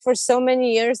For so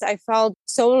many years, I felt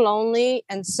so lonely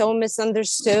and so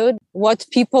misunderstood. What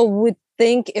people would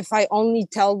think if I only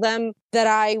tell them that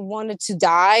I wanted to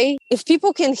die. If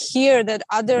people can hear that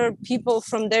other people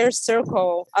from their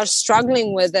circle are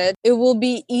struggling with it, it will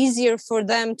be easier for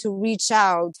them to reach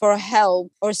out for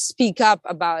help or speak up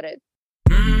about it.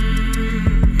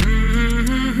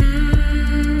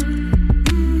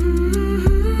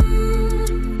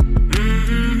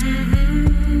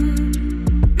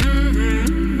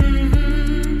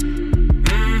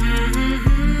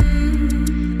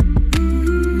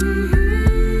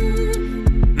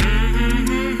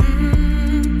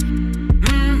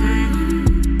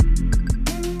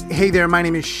 Hey there, my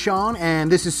name is Sean,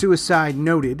 and this is Suicide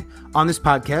Noted. On this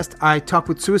podcast, I talk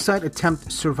with suicide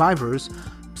attempt survivors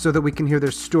so that we can hear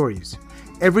their stories.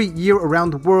 Every year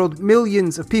around the world,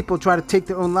 millions of people try to take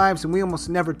their own lives, and we almost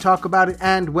never talk about it,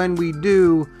 and when we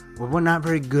do, well, we're not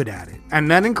very good at it. And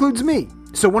that includes me.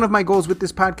 So one of my goals with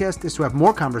this podcast is to have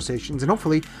more conversations and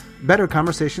hopefully better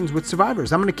conversations with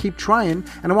survivors. I'm going to keep trying,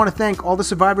 and I want to thank all the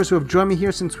survivors who have joined me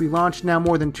here since we launched now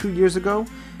more than 2 years ago.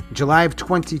 July of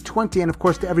 2020, and of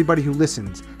course to everybody who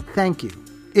listens, thank you.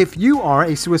 If you are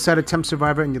a suicide attempt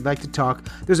survivor and you'd like to talk,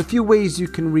 there's a few ways you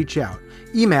can reach out.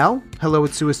 Email,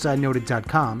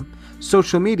 hello@suicidenoted.com,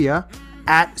 social media,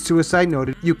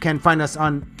 @suicidenoted. You can find us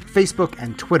on Facebook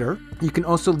and Twitter. You can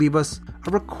also leave us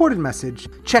a recorded message.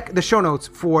 Check the show notes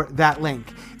for that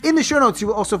link. In the show notes, you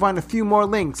will also find a few more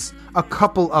links. A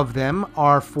couple of them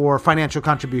are for financial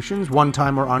contributions,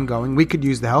 one-time or ongoing. We could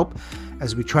use the help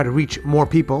as we try to reach more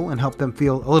people and help them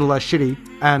feel a little less shitty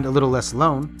and a little less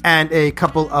alone. And a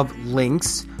couple of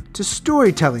links to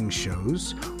storytelling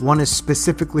shows. One is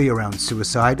specifically around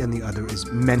suicide and the other is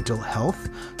mental health.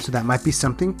 So that might be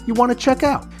something you want to check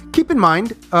out. Keep in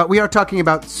mind, we are talking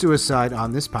about suicide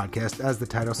on this podcast, as the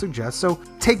title suggests. So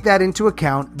take that into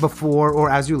account before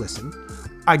or as you listen.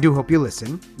 I do hope you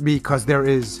listen because there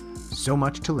is so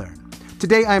much to learn.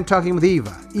 Today I am talking with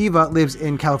Eva. Eva lives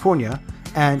in California,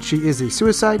 and she is a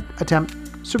suicide attempt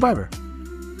survivor.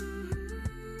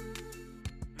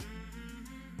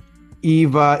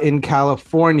 Eva in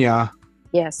California.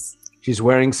 Yes. She's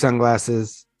wearing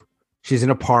sunglasses. She's in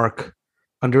a park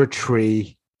under a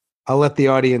tree. I'll let the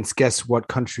audience guess what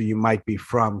country you might be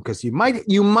from, because you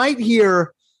might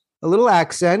hear a little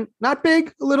accent. Not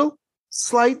big, a little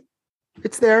slight.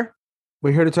 It's there.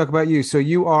 We're here to talk about you. So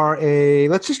you are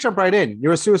let's just jump right in.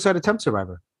 You're a suicide attempt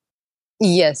survivor.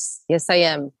 Yes, I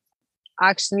am.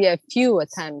 Actually, a few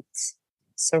attempt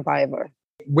survivor.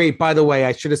 Wait, by the way,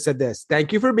 I should have said this.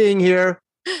 Thank you for being here.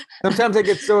 Sometimes I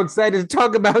get so excited to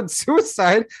talk about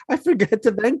suicide, I forget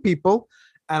to thank people.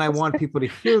 And I want people to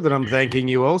hear that I'm thanking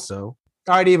you also.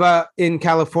 All right, Eva, in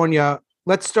California,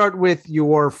 let's start with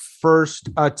your first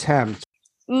attempt.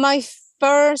 My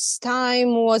first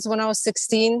time was when I was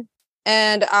 16.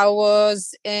 And I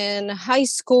was in high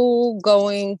school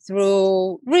going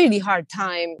through really hard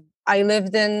time. I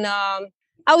lived in,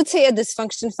 I would say, a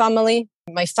dysfunction family.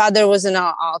 My father was an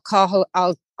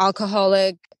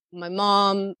alcoholic. My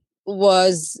mom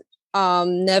was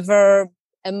never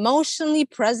emotionally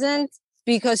present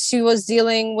because she was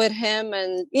dealing with him.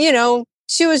 And,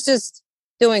 she was just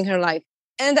doing her life.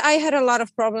 And I had a lot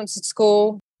of problems at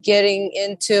school, getting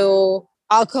into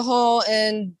alcohol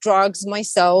and drugs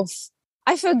myself.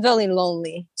 I felt very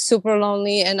lonely, super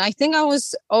lonely. And I think I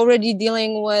was already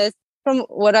dealing with, from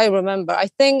what I remember, I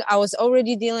think I was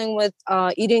already dealing with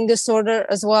eating disorder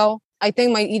as well. I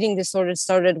think my eating disorder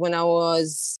started when I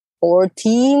was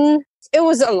 14. It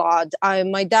was a lot.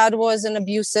 My dad was an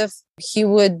abusive. He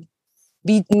would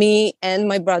beat me and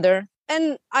my brother.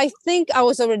 And I think I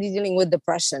was already dealing with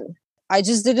depression. I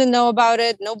just didn't know about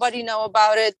it. Nobody knew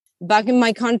about it. Back in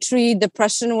my country,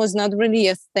 depression was not really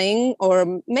a thing,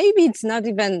 or maybe it's not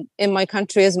even in my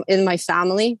country as in my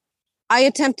family. I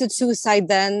attempted suicide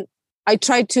then. I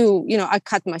tried to, I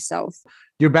cut myself.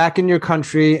 You're back in your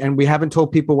country, and we haven't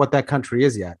told people what that country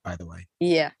is yet, by the way.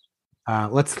 Yeah.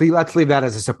 Let's leave that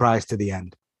as a surprise to the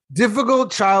end.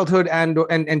 Difficult childhood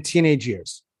and teenage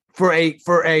years for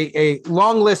a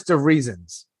long list of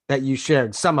reasons that you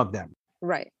shared, some of them.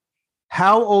 Right.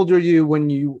 How old are you when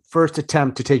you first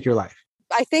attempt to take your life?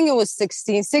 I think it was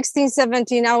 16,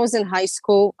 17. I was in high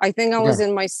school. I think I was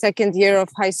in my second year of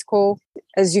high school.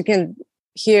 As you can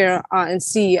hear and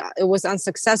see, it was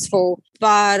unsuccessful.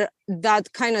 But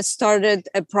that kind of started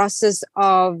a process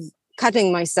of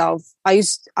cutting myself. I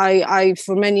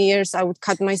for many years, I would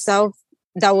cut myself.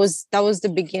 That was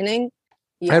the beginning.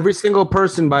 Yeah. Every single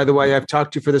person, by the way, I've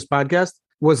talked to for this podcast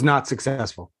was not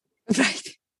successful. Right.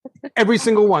 Every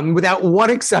single one, without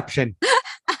one exception.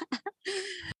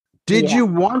 Did Yeah. you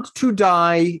want to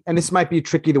die? And this might be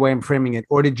tricky the way I'm framing it,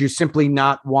 or did you simply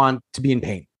not want to be in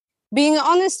pain? Being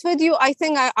honest with you, I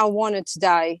think I wanted to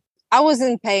die. I was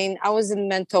in pain. I was in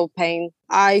mental pain.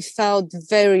 I felt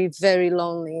very, very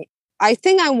lonely. I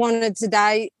think I wanted to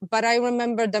die, but I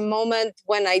remember the moment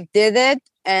when I did it,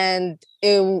 and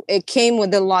it came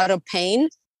with a lot of pain,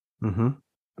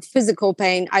 physical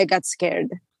pain. I got scared.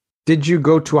 Did you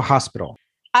go to a hospital?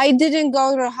 I didn't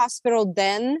go to a hospital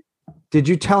then. Did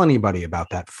you tell anybody about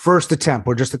that first attempt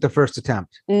or just at the first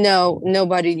attempt? No,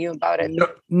 nobody knew about it. No,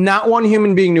 not one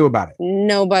human being knew about it.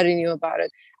 Nobody knew about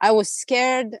it. I was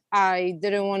scared. I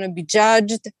didn't want to be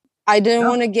judged. I didn't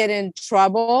want to get in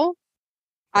trouble.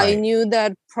 Right. I knew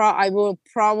that I will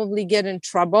probably get in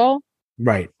trouble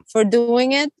for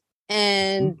doing it.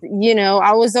 And,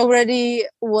 I was already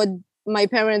what my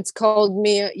parents called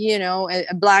me,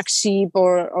 a black sheep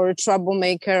or a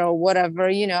troublemaker or whatever.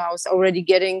 I was already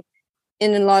getting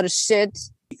in a lot of shit.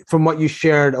 From what you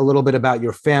shared a little bit about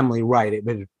your family, right?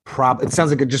 It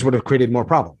sounds like it just would have created more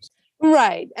problems.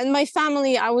 Right. And my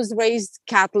family, I was raised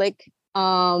Catholic.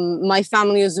 My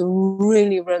family was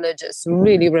really religious.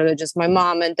 My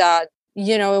mom and dad,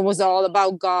 it was all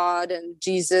about God and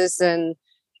Jesus and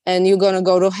you're going to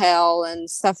go to hell and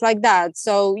stuff like that.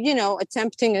 So,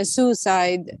 attempting a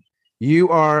suicide. You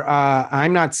are,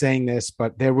 I'm not saying this,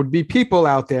 but there would be people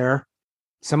out there,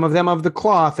 some of them of the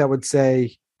cloth, that would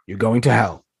say, you're going to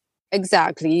hell.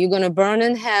 Exactly. You're going to burn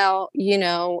in hell,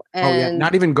 and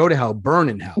not even go to hell, burn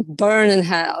in hell. Burn in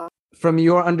hell. From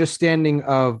your understanding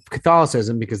of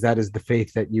Catholicism, because that is the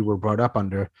faith that you were brought up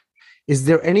under, is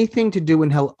there anything to do in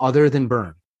hell other than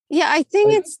burn? Yeah, I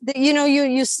think it's,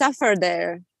 you suffer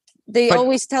there. They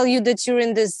always tell you that you're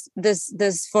in this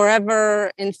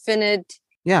forever infinite.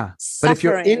 Yeah. Suffering. But if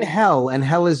you're in hell and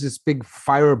hell is this big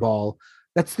fireball,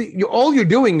 all you're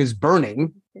doing is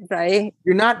burning. Right.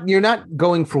 You're not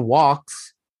going for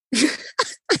walks.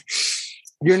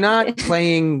 You're not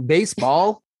playing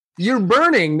baseball. You're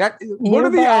burning. What are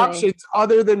the options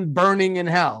other than burning in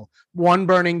hell? 1,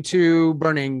 burning, 2,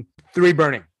 burning, 3,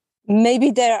 burning.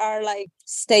 Maybe there are like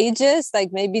stages, like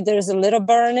maybe there's a little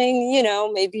burning,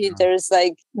 maybe there's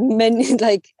like many,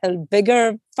 like a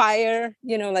bigger fire,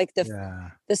 like the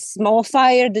small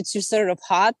fire that's just sort of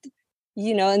hot,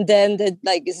 and then that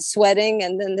like is sweating,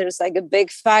 and then there's like a big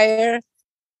fire.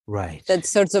 Right. That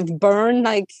sorts of burn,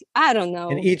 like, I don't know.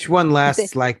 And each one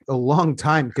lasts like a long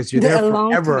time because you're there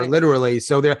forever, literally.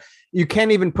 So you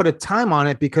can't even put a time on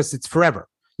it because it's forever.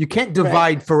 You can't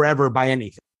divide forever by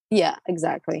anything. Yeah,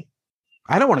 exactly.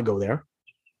 I don't want to go there.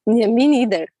 Yeah, me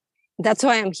neither. That's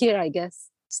why I'm here, I guess.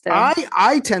 Still.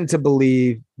 I tend to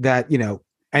believe that,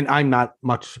 and I'm not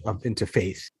much into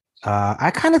faith.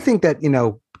 I kind of think that,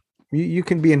 you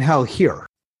can be in hell here.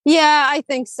 Yeah, I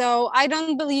think so. I'm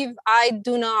not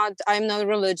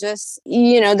religious.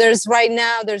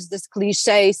 There's this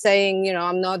cliche saying,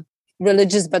 I'm not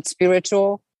religious, but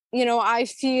spiritual. I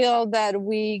feel that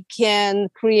we can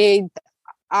create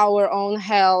our own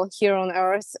hell here on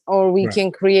earth, or we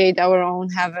can create our own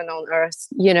heaven on earth,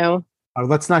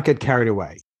 Let's not get carried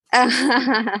away.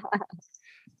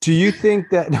 Do you think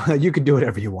that you could do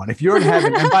whatever you want if you're in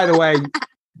heaven? And by the way,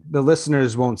 the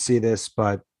listeners won't see this,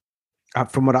 but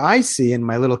from what I see in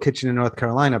my little kitchen in North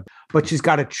Carolina, but she's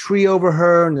got a tree over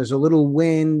her and there's a little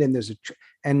wind and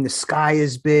and the sky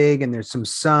is big and there's some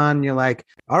sun. You're like,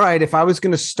 all right, if I was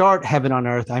going to start heaven on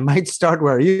earth, I might start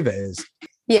where Eva is.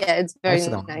 Yeah, it's very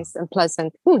nice and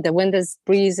pleasant. Ooh, the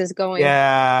breeze is going.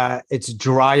 Yeah, it's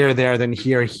drier there than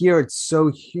here. Here, it's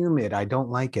so humid. I don't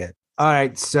like it. All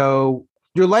right, so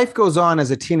your life goes on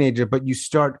as a teenager, but you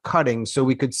start cutting. So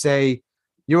we could say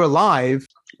you're alive,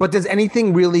 but does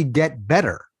anything really get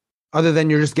better other than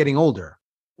you're just getting older?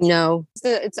 No,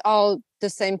 it's all the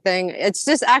same thing. It's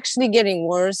just actually getting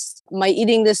worse. My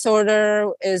eating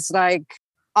disorder is like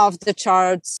off the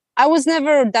charts. I was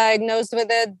never diagnosed with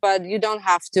it, but you don't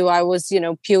have to. I was,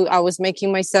 I was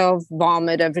making myself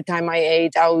vomit every time I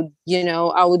ate. I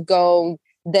would go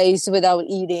days without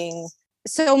eating.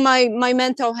 So my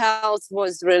mental health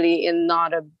was really in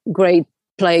not a great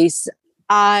place.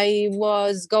 I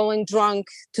was going drunk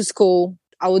to school.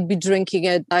 I would be drinking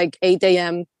at like 8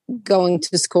 a.m. going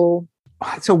to school.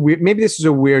 So weird. Maybe this is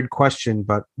a weird question,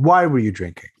 but why were you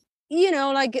drinking?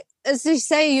 Like as they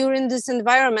say, you're in this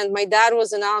environment. My dad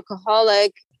was an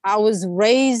alcoholic. I was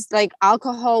raised like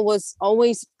alcohol was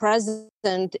always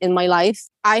present in my life.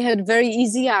 I had very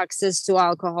easy access to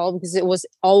alcohol because it was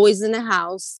always in the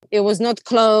house. It was not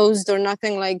closed or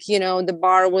nothing like,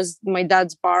 my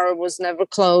dad's bar was never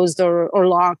closed or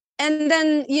locked. And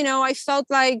then, I felt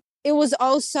like it was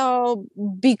also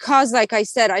because, like I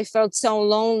said, I felt so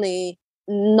lonely.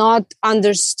 not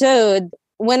understood.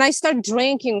 When I start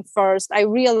drinking first, I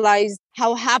realized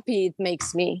how happy it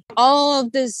makes me. All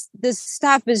of this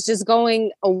stuff is just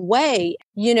going away,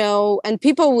 and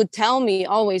people would tell me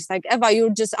always like, Eva, you're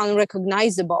just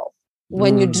unrecognizable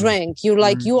when you drink. You're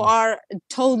like, you are a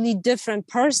totally different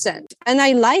person. And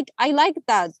I like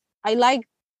that. I like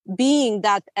being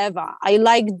that Eva. I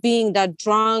like being that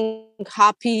drunk,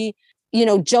 happy,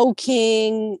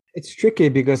 joking. It's tricky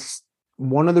because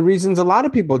one of the reasons a lot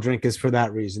of people drink is for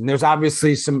that reason. There's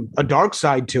obviously a dark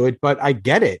side to it, but I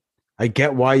get it. I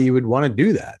get why you would want to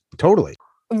do that. Totally.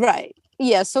 Right.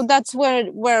 Yeah. So that's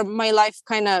where my life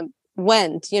kind of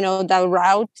went, that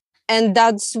route. And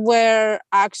that's where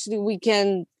actually we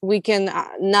can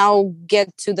now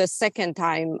get to the second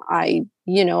time I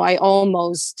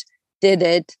almost did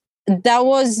it. That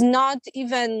was not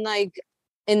even like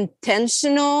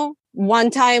intentional.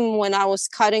 One time when I was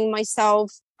cutting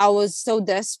myself, I was so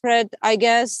desperate, I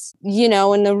guess, in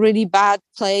a really bad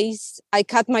place. I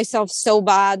cut myself so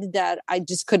bad that I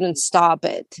just couldn't stop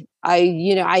it.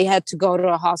 I had to go to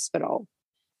a hospital.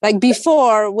 Like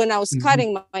before, when I was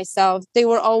cutting myself, they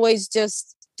were always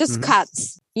just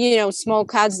cuts, small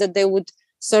cuts that they would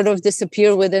sort of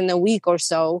disappear within a week or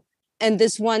so. And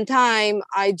this one time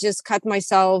I just cut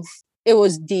myself. It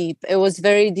was deep. It was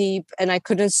very deep and I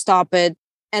couldn't stop it.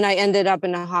 And I ended up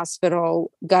in a hospital,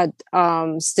 got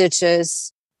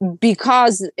stitches.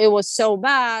 Because it was so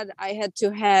bad, I had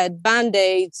to have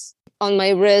Band-Aids on my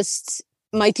wrists.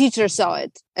 My teacher saw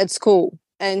it at school.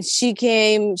 And she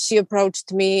came, she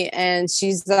approached me and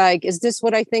she's like, is this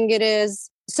what I think it is?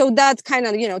 So that kind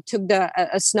of, took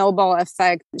a snowball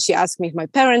effect. She asked me if my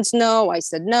parents know. I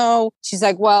said no. She's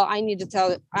like, well, I need to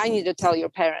tell your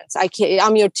parents.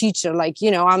 I'm your teacher. Like,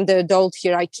 I'm the adult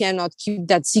here. I cannot keep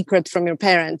that secret from your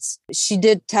parents. She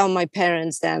did tell my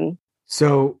parents then.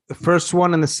 So the first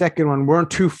one and the second one weren't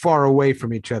too far away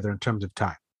from each other in terms of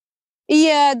time.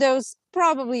 Yeah, there was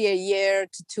probably a year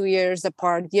to 2 years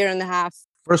apart, year and a half.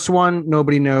 First one,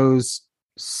 nobody knows.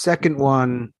 Second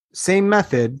one, same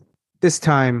method. This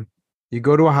time, you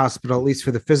go to a hospital, at least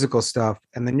for the physical stuff,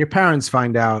 and then your parents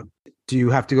find out. Do you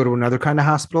have to go to another kind of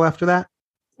hospital after that?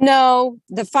 No,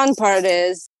 the fun part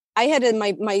is I had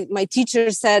my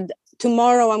teacher said,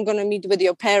 tomorrow I'm going to meet with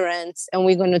your parents and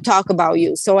we're going to talk about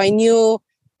you. So I knew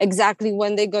exactly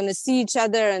when they're going to see each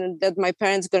other and that my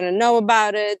parents going to know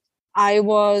about it. I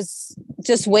was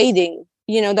just waiting.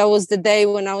 That was the day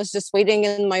when I was just waiting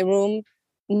in my room,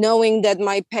 knowing that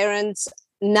my parents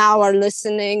now are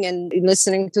listening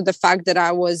to the fact that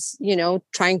I was,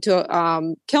 trying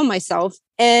to kill myself.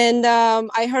 And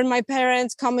I heard my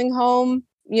parents coming home.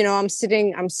 I'm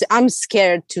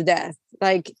scared to death.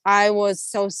 Like I was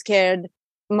so scared.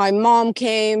 My mom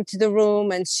came to the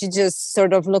room and she just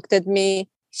sort of looked at me.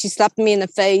 She slapped me in the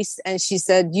face and she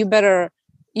said, you better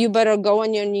go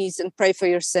on your knees and pray for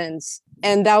your sins.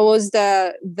 And that was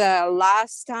the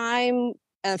last time,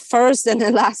 first and the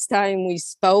last time we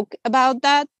spoke about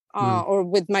that or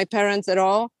with my parents at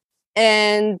all.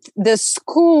 And the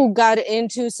school got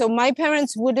into, so my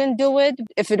parents wouldn't do it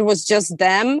if it was just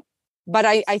them. But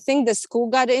I think the school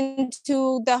got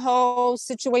into the whole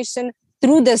situation.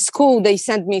 Through the school, they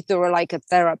sent me through like a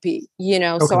therapy,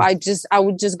 Okay. So I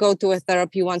would just go to a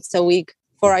therapy once a week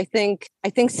for I think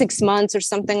 6 months or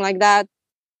something like that.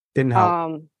 Didn't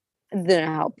help.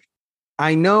 Didn't help.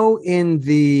 I know in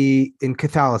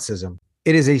Catholicism,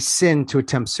 it is a sin to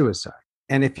attempt suicide.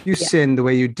 And if you sin the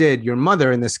way you did, your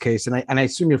mother in this case, and I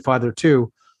assume your father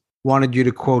too, wanted you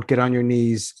to, quote, get on your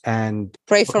knees and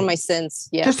pray for my sins.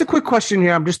 Yeah. Just a quick question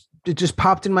here. It just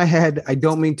popped in my head. I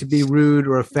don't mean to be rude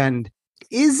or offend.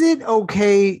 Is it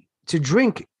okay to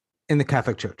drink in the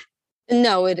Catholic Church?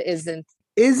 No, it isn't.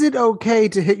 Is it okay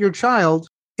to hit your child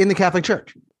in the Catholic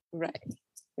Church? Right.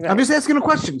 I'm just asking a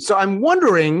question. So I'm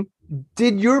wondering,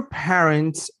 did your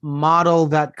parents model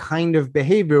that kind of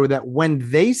behavior that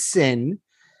when they sin,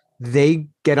 they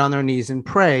get on their knees and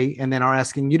pray and then are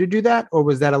asking you to do that? Or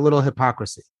was that a little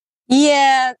hypocrisy?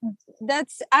 Yeah,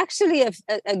 that's actually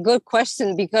a good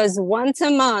question because once a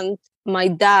month, my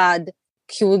dad,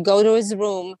 he would go to his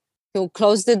room, he would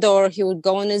close the door, he would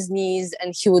go on his knees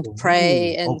and he would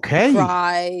pray and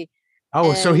cry.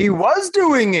 Oh, so he was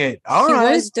doing it. He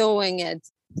was doing it.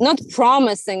 Not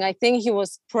promising. I think he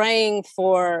was praying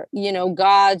for,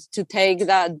 God to take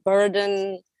that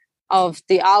burden of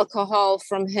the alcohol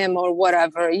from him or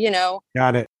whatever,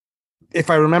 Got it. If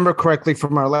I remember correctly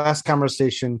from our last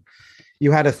conversation,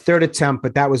 you had a third attempt,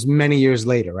 but that was many years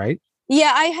later, right?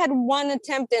 Yeah, I had one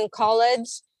attempt in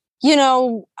college.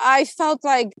 I felt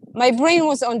like my brain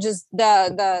was on just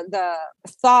the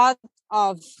thought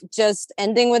of just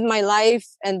ending with my life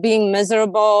and being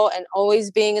miserable and always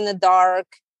being in the dark,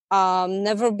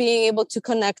 never being able to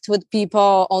connect with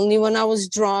people, only when I was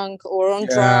drunk or on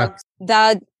drugs.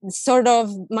 That sort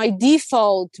of my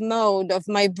default mode of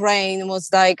my brain was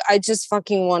like, I just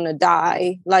fucking want to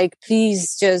die. Like,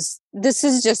 please this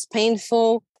is just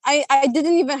painful. I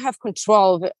didn't even have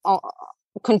control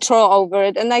over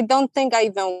it. And I don't think I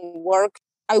even worked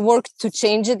to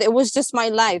change it. It was just my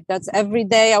life. That's every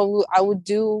day I would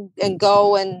do and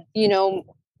go and,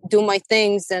 do my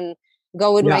things and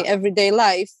go with my everyday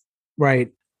life.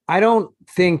 Right. I don't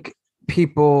think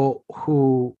people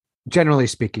who, generally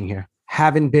speaking here,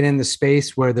 haven't been in the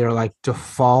space where their like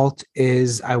default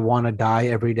is I want to die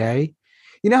every day.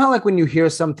 You know how like when you hear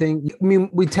something, I mean,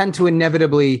 we tend to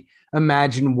inevitably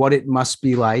imagine what it must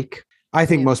be like. I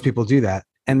think most people do that.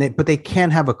 But they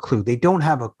can't have a clue. They don't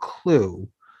have a clue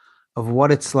of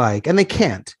what it's like. And they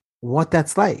can't. What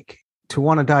that's like to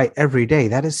want to die every day.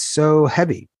 That is so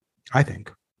heavy, I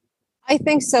think. I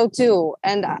think so too.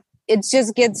 And it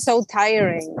just gets so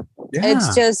tiring. Yeah.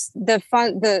 It's just the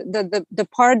part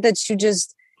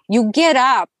that you get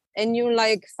up and you're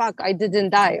like, fuck, I didn't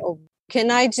die. Oh,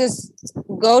 can I just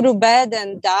go to bed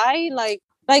and die? Like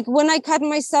when I cut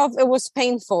myself, it was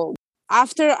painful.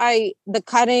 After the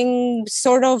cutting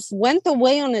sort of went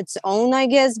away on its own, I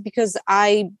guess, because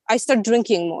I started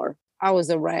drinking more. I was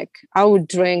a wreck. I would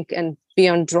drink and be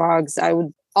on drugs. I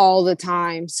would all the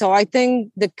time. So I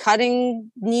think the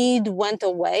cutting need went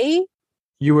away.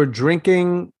 You were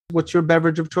drinking. What's your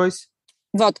beverage of choice?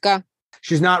 Vodka.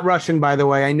 She's not Russian, by the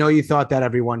way. I know you thought that,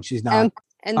 everyone. She's not.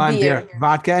 And beer.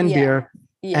 Vodka and beer.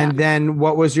 Yeah. And then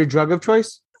what was your drug of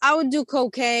choice? I would do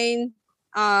cocaine.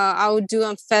 I would do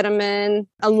amphetamine,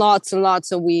 lots and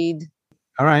lots of weed.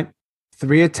 All right.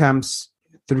 3 attempts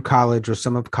through college or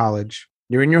some of college.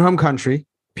 You're in your home country.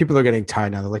 People are getting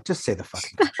tired now. They're like, just say the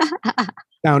fucking country.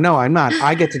 No, I'm not.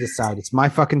 I get to decide. It's my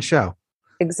fucking show.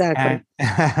 Exactly.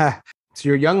 So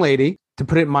you're a young lady, to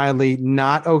put it mildly,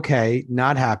 not okay,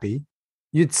 not happy.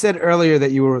 You'd said earlier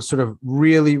that you were sort of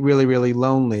really, really, really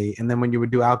lonely. And then when you would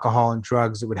do alcohol and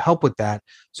drugs, it would help with that.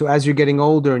 So as you're getting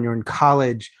older and you're in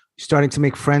college, you're starting to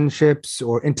make friendships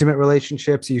or intimate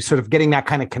relationships. Are you sort of getting that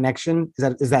kind of connection?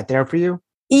 Is that there for you?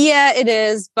 Yeah, it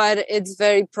is. But it's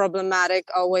very problematic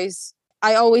always.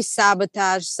 I always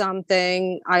sabotage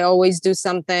something. I always do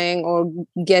something or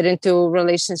get into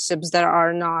relationships that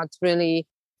are not really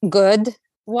good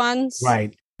ones.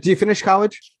 Right. Do you finish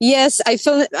college? Yes, I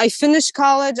finished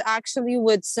college actually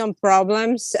with some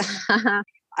problems.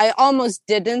 I almost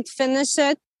didn't finish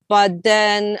it, but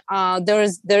then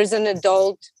there's an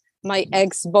adult, my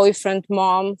ex-boyfriend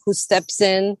mom, who steps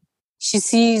in. She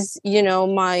sees,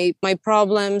 my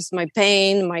problems, my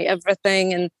pain, my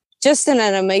everything, and just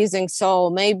an amazing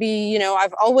soul. Maybe,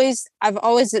 I've always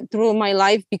through my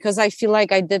life, because I feel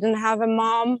like I didn't have a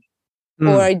mom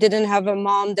or I didn't have a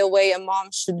mom the way a mom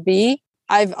should be.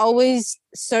 I've always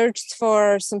searched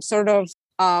for some sort of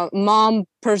mom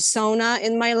persona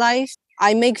in my life.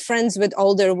 I make friends with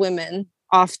older women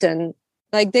often.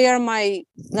 Like they are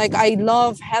I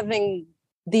love having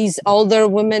these older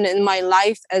women in my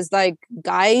life as like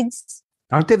guides.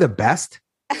 Aren't they the best?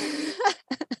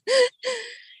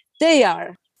 They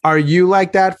are. Are you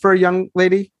like that for a young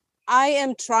lady? I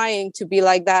am trying to be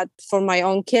like that for my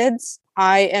own kids.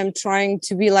 I am trying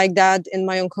to be like that in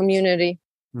my own community.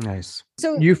 Nice.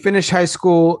 So you finish high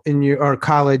school or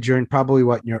college, you're in probably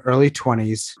in your early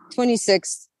 20s.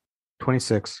 26.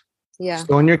 26. Yeah.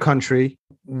 Still in your country.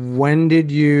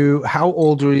 How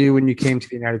old were you when you came to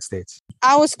the United States?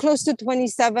 I was close to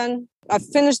 27. I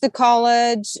finished the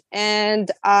college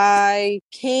and I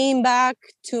came back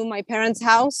to my parents'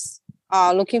 house,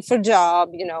 looking for a job,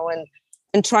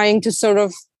 and trying to sort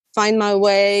of find my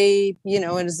way,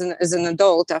 as an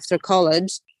adult after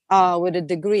college, with a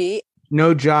degree.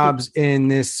 No jobs in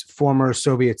this former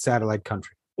Soviet satellite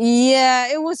country. Yeah,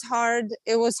 it was hard.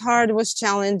 It was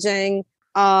challenging.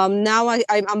 Now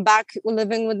I'm back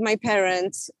living with my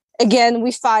parents. Again,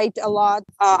 we fight a lot.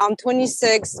 I'm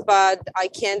 26, but I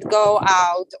can't go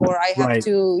out, or I have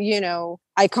to,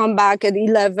 I come back at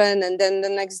 11 and then the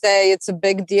next day it's a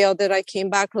big deal that I came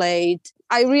back late.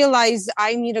 I realized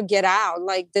I need to get out.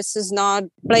 Like, this is not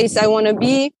a place I want to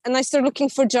be. And I started looking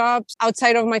for jobs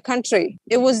outside of my country.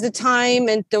 It was the time,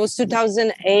 and it was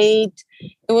 2008.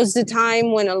 It was the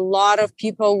time when a lot of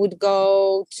people would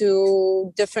go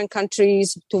to different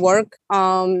countries to work.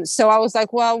 So I was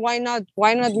like, well, why not?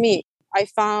 Why not me? I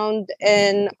found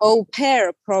an au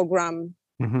pair program.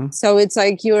 Mm-hmm. So it's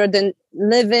like you're the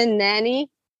live-in nanny,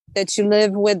 that you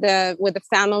live with a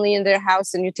family in their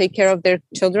house and you take care of their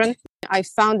children. I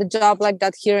found a job like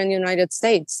that here in the United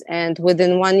States. And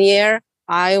within 1 year,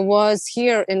 I was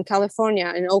here in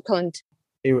California, in Oakland.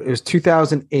 It was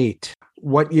 2008.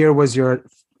 What year was your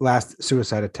last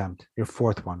suicide attempt, your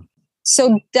fourth one?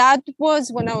 So that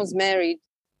was when I was married.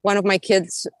 One of my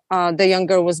kids, the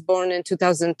younger, was born in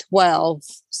 2012.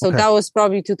 So Okay. that was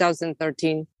probably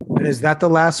 2013. And is that the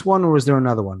last one or was there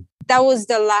another one? That was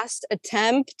the last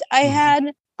attempt I Mhm. had.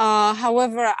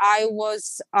 However, I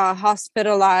was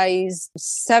hospitalized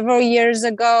several years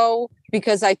ago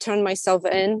because I turned myself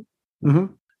in.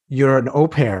 Mm-hmm. You're an au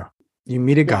pair. You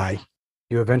meet a Yeah. guy.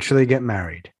 You eventually get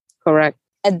married. Correct.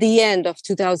 At the end of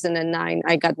 2009,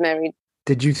 I got married.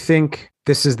 Did you think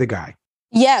this is the guy?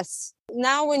 Yes.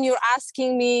 Now, when you're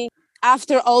asking me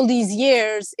after all these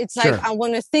years, it's like, Sure. I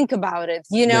want to think about it.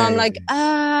 Yeah, I'm yeah, like,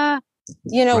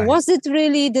 Right. was it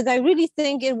really? Did I really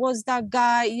think it was that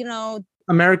guy?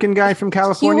 American guy from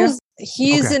California?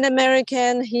 He's Okay. an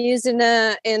American. He's in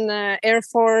the Air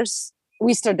Force.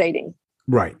 We start dating.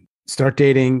 Right. Start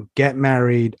dating, get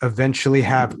married, eventually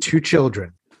have 2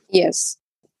 children. Yes.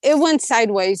 It went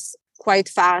sideways quite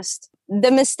fast.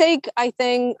 The mistake I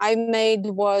think I made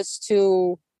was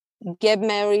to get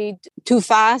married too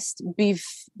fast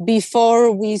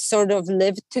before we sort of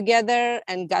lived together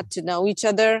and got to know each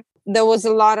other. There was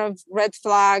a lot of red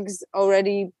flags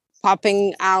already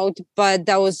popping out, but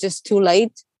that was just too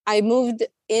late. I moved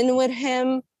in with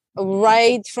him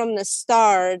right from the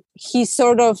start. He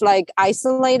sort of like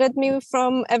isolated me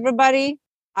from everybody.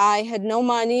 I had no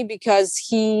money because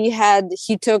he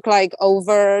took like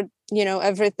over,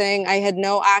 everything. I had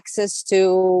no access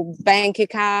to bank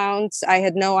accounts. I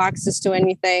had no access to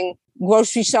anything.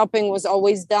 Grocery shopping was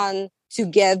always done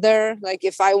together. Like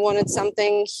if I wanted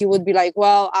something, he would be like,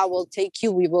 well, I will take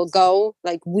you. We will go.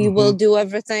 Like we will do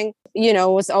everything. It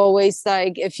was always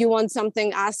like, if you want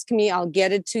something, ask me, I'll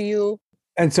get it to you.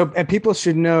 And people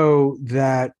should know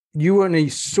that you were in a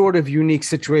sort of unique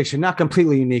situation, not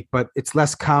completely unique, but it's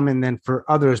less common than for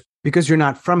others because you're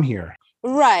not from here.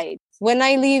 Right. When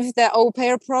I leave the au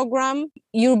pair program,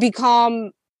 you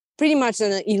become pretty much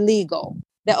an illegal.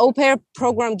 The au pair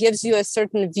program gives you a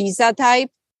certain visa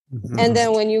type. Mm-hmm. And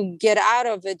then when you get out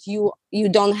of it, you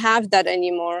don't have that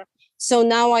anymore. So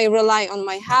now I rely on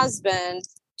my husband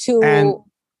to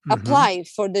apply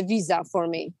for the visa for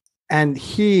me. And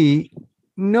he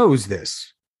knows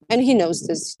this. And he knows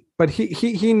this. But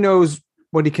he knows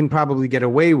what he can probably get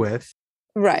away with.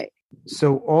 Right.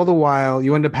 So all the while,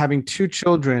 you end up having 2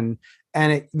 children.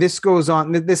 And this goes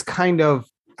on, this kind of,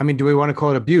 do we want to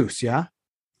call it abuse? Yeah?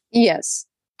 Yes.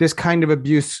 This kind of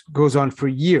abuse goes on for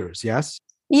years, yes?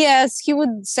 Yes, he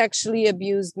would sexually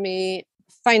abuse me,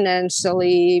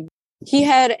 financially. He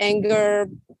had anger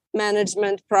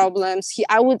management problems. He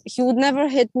would never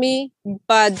hit me,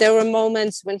 but there were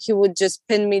moments when he would just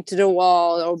pin me to the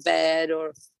wall or bed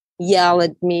or yell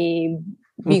at me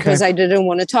because I didn't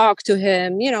want to talk to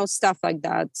him, stuff like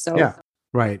that. So yeah,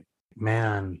 right,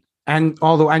 man. And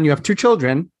you have 2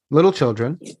 children, little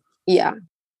children. Yeah.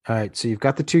 All right. So you've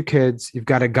got the 2 kids, you've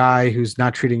got a guy who's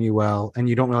not treating you well, and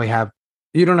you don't have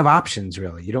options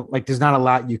really. You don't there's not a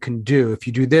lot you can do. If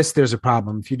you do this, there's a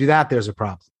problem. If you do that, there's a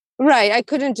problem. Right. I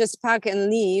couldn't just pack and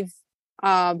leave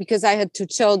because I had 2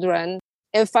 children.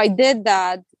 If I did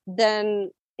that,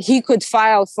 then he could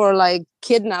file for like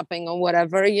kidnapping or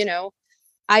whatever,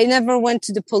 I never went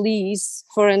to the police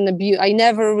for an abuse. I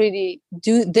never really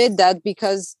did that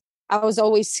because I was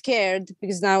always scared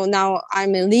because now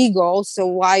I'm illegal. So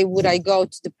why would I go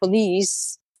to the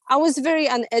police? I was very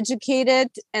uneducated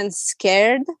and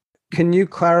scared. Can you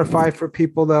clarify for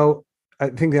people though? I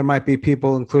think there might be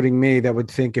people, including me, that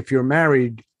would think if you're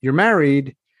married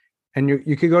and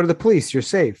you could go to the police, you're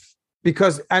safe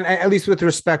because, and at least with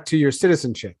respect to your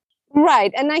citizenship.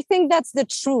 Right. And I think that's the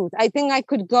truth. I think I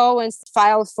could go and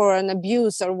file for an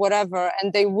abuse or whatever,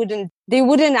 and they wouldn't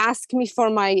ask me for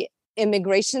my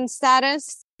immigration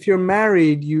status. If you're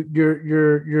married,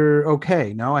 you're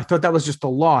okay. No, I thought that was just the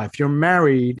law. If you're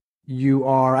married, you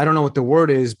are, I don't know what the word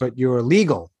is, but you're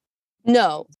legal.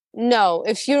 No.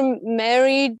 If you're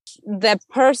married, the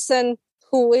person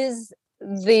who is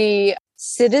the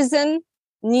citizen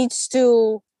needs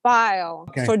to file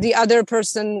for the other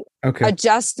person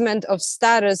adjustment of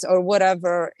status or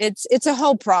whatever. It's a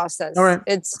whole process. All right.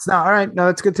 It's not all right. No,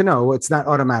 that's good to know. It's not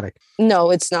automatic.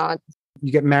 No, it's not.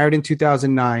 You get married in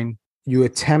 2009. You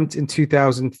attempt in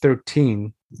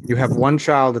 2013. You have 1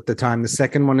 child at the time. The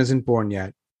second one isn't born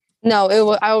yet. No,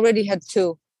 I already had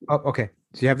 2. Oh, okay.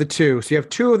 So you have the 2. So you have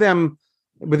 2 of them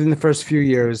within the first few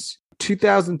years.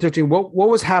 2013. What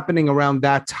was happening around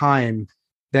that time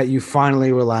that you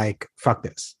finally were like, fuck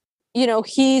this?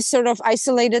 he sort of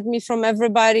isolated me from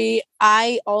everybody.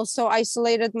 I also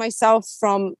isolated myself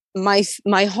from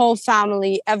my whole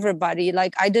family, everybody.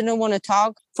 Like, I didn't want to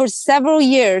talk. For several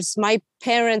years, my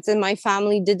parents and my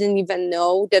family didn't even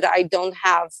know that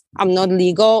I'm not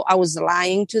legal. I was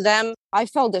lying to them. I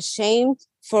felt ashamed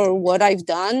for what I've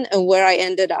done and where I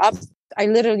ended up. I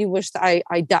literally wished I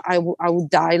would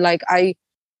die. Like,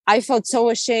 I felt so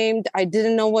ashamed. I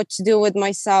didn't know what to do with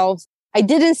myself. I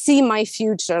didn't see my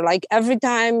future. Like, every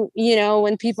time,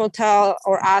 when people tell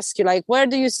or ask you, like, where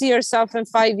do you see yourself in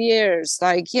 5 years?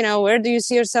 Like, where do you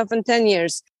see yourself in 10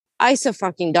 years? I saw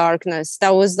fucking darkness.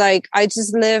 That was like, I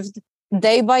just lived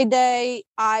day by day.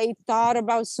 I thought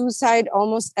about suicide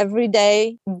almost every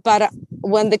day. But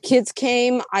when the kids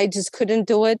came, I just couldn't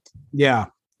do it. Yeah.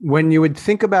 When you would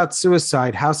think about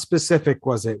suicide, how specific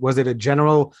was it? Was it a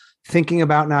general thinking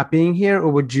about not being here, or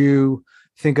would you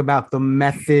think about the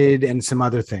method and some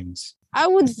other things? I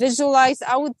would visualize,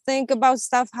 I would think about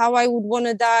stuff, how I would want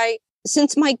to die.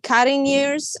 Since my cutting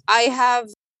years, I have,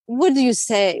 what do you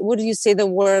say the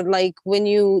word, like when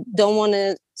you don't want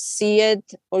to see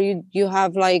it, or you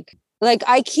have like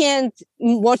I can't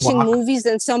watching movies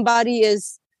and somebody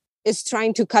is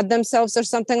trying to cut themselves or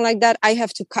something like that. I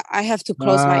have to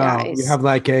close my eyes. You have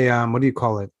like a, what do you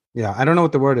call it? Yeah. I don't know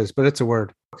what the word is, but it's a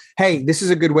word. Hey, this is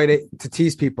a good way to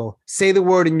tease people. Say the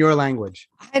word in your language.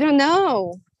 I don't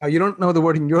know. Oh, you don't know the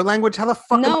word in your language? How the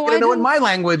fuck am I going to know in my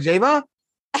language, Ava?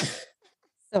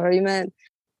 Sorry, man.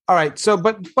 All right. So,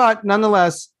 but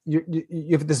nonetheless, you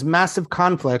have this massive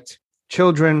conflict,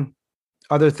 children,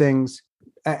 other things.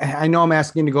 I know I'm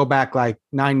asking you to go back like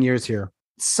 9 years here.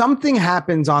 Something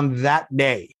happens on that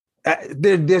day.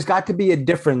 There's got to be a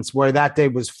difference where that day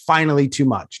was finally too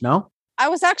much, no? I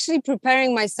was actually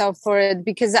preparing myself for it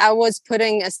because I was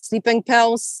putting sleeping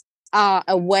pills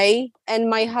away, and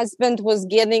my husband was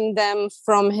getting them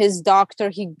from his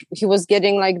doctor. He was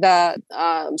getting like the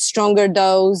stronger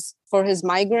dose for his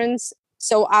migraines.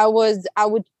 So I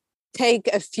would take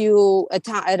a few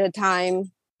at a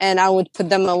time, and I would put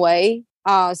them away.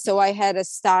 So I had a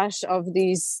stash of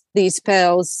these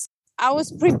pills. I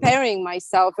was preparing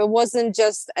myself. It wasn't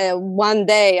just one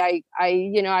day.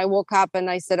 I woke up and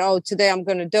I said, "Oh, today I'm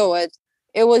going to do it."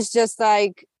 It was just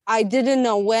like, I didn't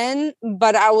know when,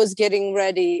 but I was getting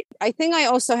ready. I think I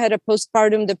also had a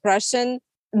postpartum depression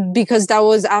because that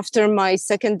was after my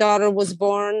second daughter was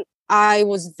born. I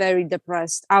was very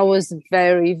depressed. I was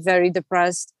very, very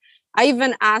depressed. I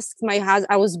even asked my husband,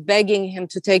 I was begging him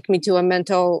to take me to a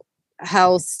mental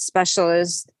health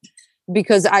specialist,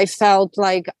 because I felt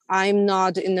like I'm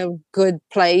not in a good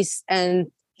place. And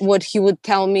what he would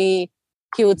tell me,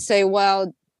 he would say,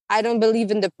 well, I don't believe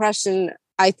in depression.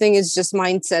 I think it's just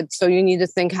mindset. So you need to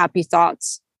think happy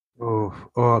thoughts. Oh,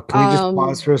 can we just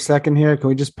pause for a second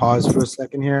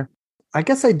here? I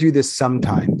guess I do this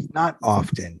sometimes, not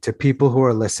often, to people who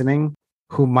are listening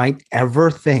who might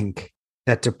ever think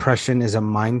that depression is a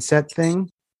mindset thing.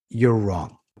 You're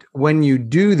wrong. When you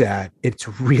do that, it's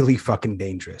really fucking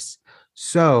dangerous.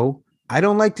 So I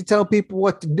don't like to tell people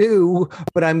what to do,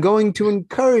 but I'm going to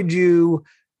encourage you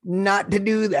not to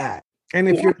do that. And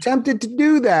if you're tempted to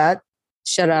do that,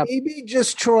 shut up. Maybe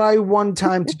just try one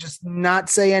time to just not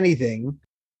say anything.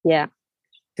 Yeah.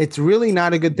 It's really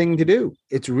not a good thing to do.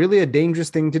 It's really a dangerous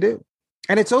thing to do.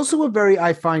 And it's also a very,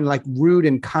 I find, like rude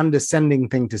and condescending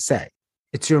thing to say.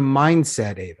 It's your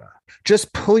mindset, Ava.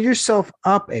 Just pull yourself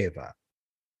up, Ava.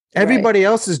 Everybody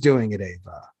else is doing it,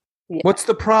 Ava. Yeah. What's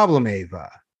the problem, Ava?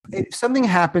 If something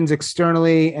happens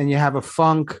externally and you have a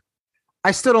funk,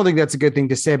 I still don't think that's a good thing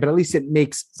to say, but at least it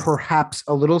makes perhaps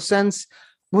a little sense.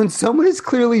 When someone is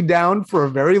clearly down for a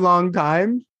very long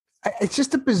time, it's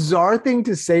just a bizarre thing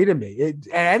to say to me.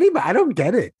 Anybody, I don't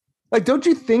get it. Like, don't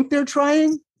you think they're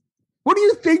trying? What do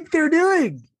you think they're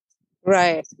doing?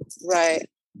 Right.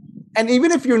 And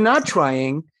even if you're not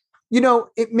trying,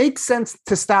 it makes sense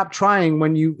to stop trying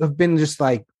when you have been just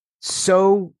like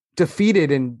so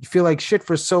defeated and feel like shit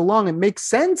for so long. It makes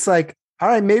sense. Like, all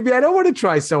right, maybe I don't want to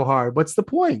try so hard. What's the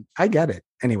point? I get it.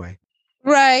 Anyway.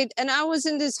 Right. And I was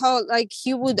in this whole, like,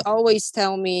 he would always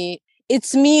tell me,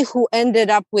 it's me who ended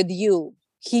up with you.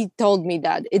 He told me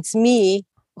that it's me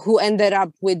who ended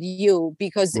up with you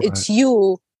because it's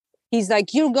you. He's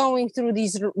like, you're going through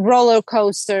these roller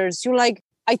coasters. You're like,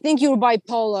 I think you're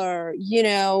bipolar,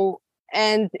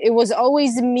 and it was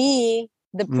always me.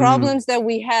 The problems that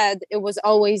we had, it was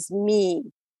always me.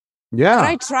 Yeah.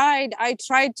 But I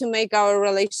tried to make our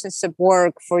relationship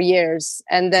work for years.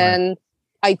 And then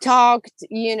I talked,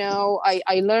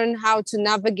 I learned how to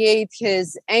navigate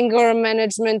his anger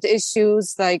management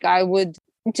issues. Like, I would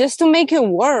just to make it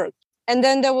work. And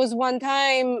then there was one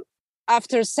time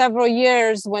after several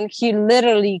years, when he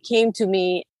literally came to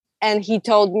me and he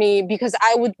told me, because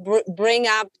I would bring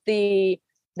up the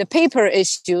paper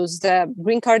issues, the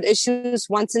green card issues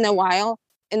once in a while.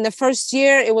 In the first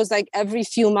year, it was like every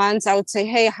few months I would say,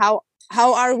 hey, how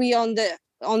are we on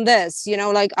this?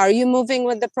 Like, are you moving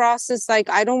with the process? Like,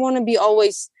 I don't want to be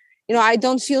always, I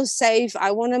don't feel safe.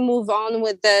 I want to move on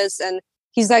with this. And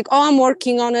he's like, oh, I'm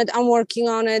working on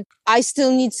it. I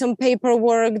still need some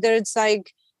paperwork. There's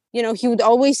like, he would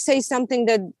always say something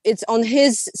that it's on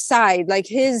his side, like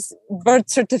his birth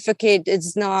certificate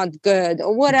is not good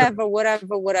or whatever.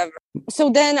 So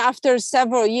then after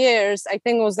several years, I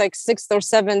think it was like 6th or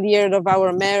 7th year of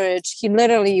our marriage, he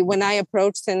literally, when I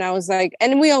approached him, I was like,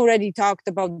 and we already talked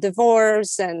about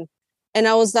divorce, and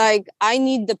I was like, I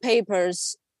need the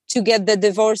papers to get the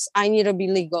divorce. I need to be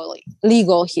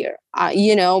legal here,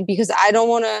 because I don't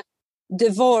want to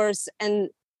divorce and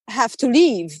have to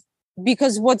leave,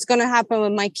 because what's going to happen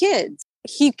with my kids?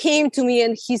 He came to me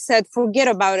and he said, forget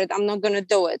about it. I'm not going to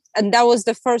do it. And that was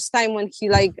the first time when he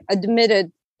like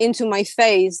admitted into my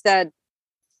face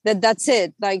that's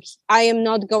it. Like, I am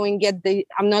not going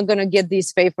I'm not going to get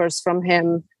these papers from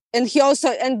him. And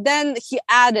then he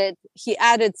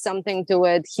added something to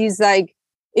it. He's like,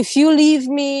 if you leave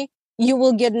me, you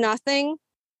will get nothing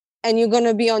and you're going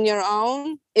to be on your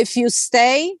own. If you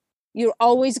stay, you're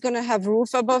always going to have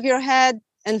roof above your head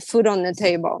and food on the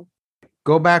table.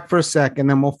 Go back for a sec, and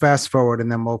then we'll fast forward,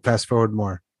 and then we'll fast forward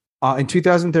more. In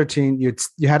 2013,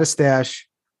 you had a stash.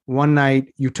 One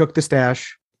night, you took the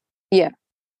stash. Yeah.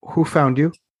 Who found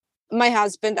you? My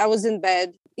husband. I was in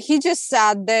bed. He just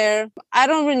sat there. I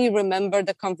don't really remember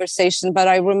the conversation, but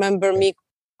I remember me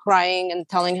crying and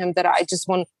telling him that I just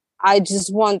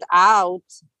want out.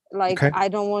 Like, okay. I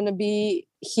don't want to be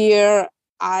here.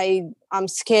 I'm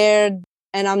scared.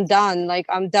 And I'm done. Like,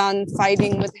 I'm done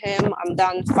fighting with him. I'm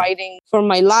done fighting for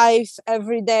my life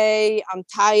every day. I'm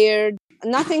tired.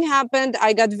 Nothing happened.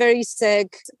 I got very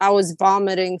sick. I was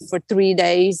vomiting for 3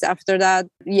 days after that.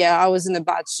 Yeah, I was in a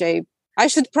bad shape. I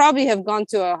should probably have gone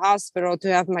to a hospital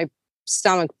to have my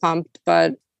stomach pumped,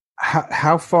 but...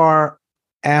 How far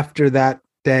after that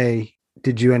day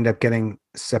did you end up getting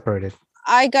separated?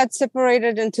 I got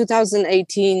separated in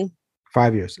 2018.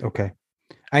 5 years. Okay.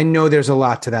 I know there's a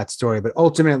lot to that story, but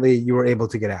ultimately you were able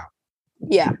to get out.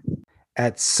 Yeah.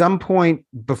 At some point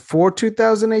before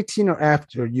 2018 or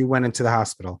after, you went into the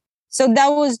hospital? So that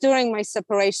was during my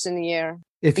separation year.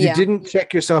 If you didn't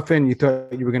check yourself in, you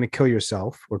thought you were going to kill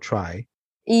yourself or try.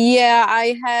 Yeah,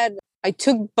 I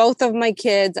took both of my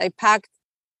kids, I packed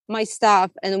my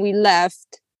stuff and we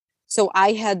left. So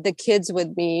I had the kids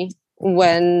with me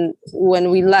when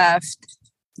we left,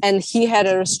 and he had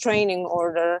a restraining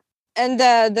order. And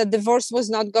the divorce was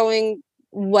not going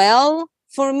well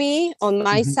for me on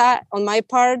my side, on my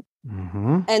part.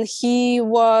 Mm-hmm. And he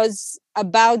was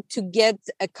about to get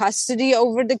a custody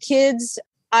over the kids.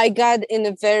 I got in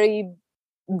a very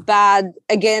bad,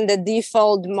 again, the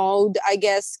default mode, I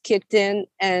guess, kicked in.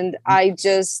 And I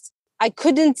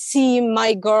couldn't see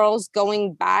my girls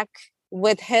going back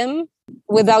with him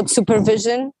without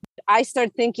supervision. I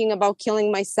started thinking about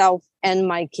killing myself and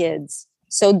my kids.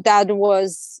 So that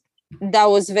was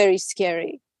very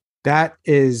scary. That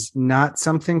is not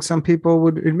something some people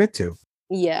would admit to.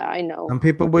 Yeah, I know. Some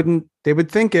people they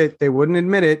would think it, they wouldn't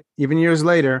admit it, even years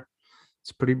later.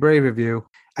 It's pretty brave of you.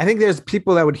 I think there's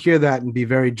people that would hear that and be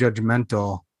very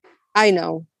judgmental. I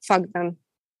know. Fuck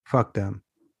them.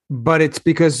 But it's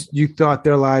because you thought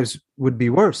their lives would be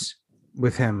worse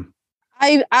with him.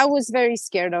 I was very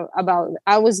scared of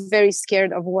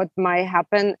what might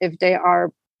happen if they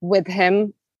are with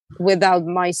him without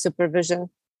my supervision.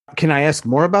 Can I ask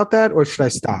more about that, or should I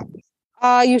stop?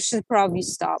 You should probably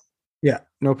stop. Yeah,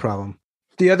 no problem.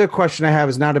 The other question I have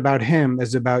is not about him,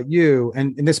 is about you.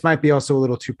 And this might be also a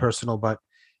little too personal, but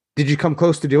did you come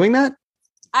close to doing that?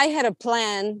 I had a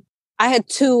plan. I had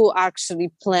two actually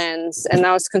plans, and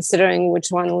I was considering which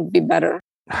one would be better.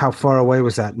 How far away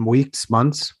was that? Weeks,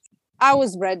 months? I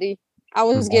was ready. I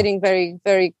was getting very,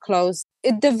 very close.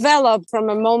 It developed from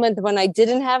a moment when I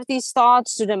didn't have these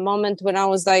thoughts to the moment when I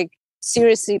was like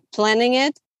seriously planning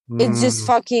it. It just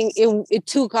it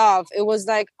took off. It was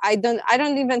like, I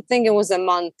don't even think it was a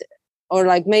month or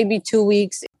like maybe 2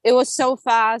 weeks. It was so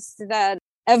fast that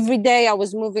every day I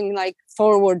was moving like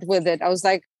forward with it. I was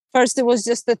like, first it was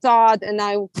just a thought, and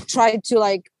I tried to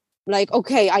like,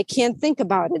 okay, I can't think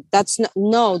about it. That's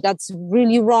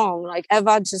really wrong. Like,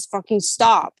 Eva, just fucking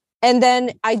stop. And then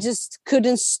I just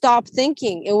couldn't stop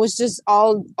thinking. It was just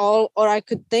all I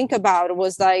could think about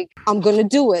was like, I'm going to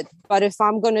do it. But if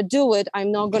I'm going to do it,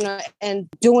 I'm not going to end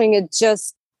doing it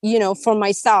just for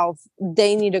myself,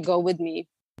 they need to go with me.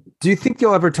 Do you think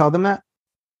you'll ever tell them that?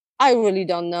 I really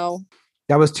don't know.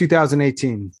 That was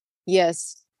 2018.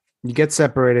 Yes. You get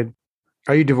separated.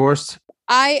 Are you divorced?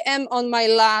 I am on my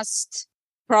last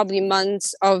probably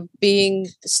months of being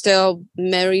still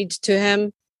married to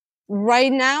him.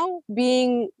 Right now,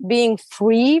 being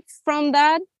free from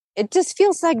that, it just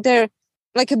feels like there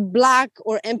like a black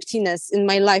or emptiness in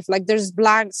my life. Like there's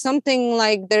something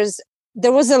like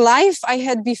there was a life I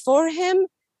had before him.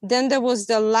 Then there was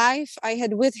the life I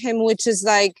had with him, which is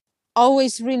like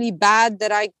always really bad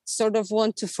that I sort of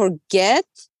want to forget.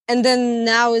 And then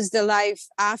now is the life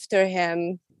after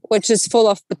him, which is full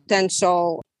of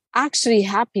potential, actually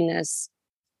happiness.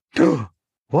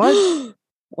 What?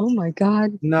 Oh my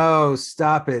God. No,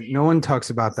 stop it. No one talks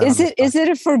about that. Is it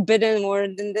a forbidden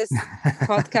word in this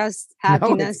podcast?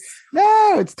 Happiness?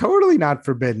 No, it's totally not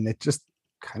forbidden. It just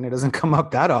kind of doesn't come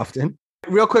up that often.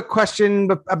 Real quick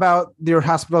question about your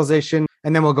hospitalization,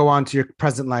 and then we'll go on to your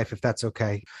present life, if that's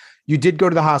okay. You did go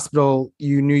to the hospital.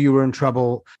 You knew you were in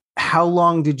trouble. How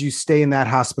long did you stay in that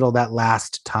hospital that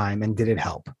last time, and did it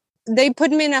help? They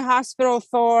put me in a hospital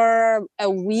for a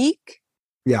week.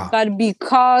 Yeah. But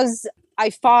because I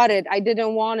fought it, I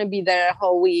didn't want to be there a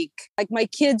whole week. Like my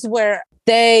kids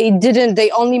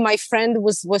only my friend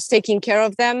was taking care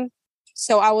of them.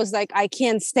 So I was like, I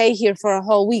can't stay here for a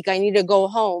whole week. I need to go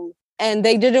home. And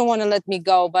they didn't want to let me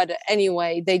go. But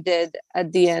anyway, they did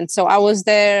at the end. So I was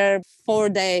there 4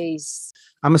 days.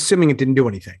 I'm assuming it didn't do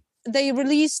anything. They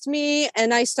released me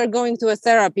and I started going to a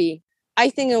therapy. I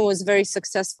think it was very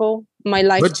successful. My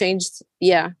life changed.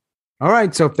 Yeah. All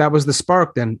right. So if that was the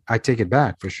spark, then I take it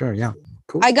back for sure. Yeah.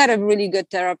 Cool. I got a really good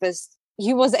therapist.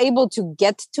 He was able to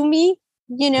get to me,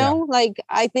 like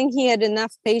I think he had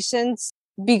enough patience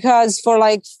because for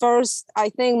like first, I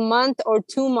think month or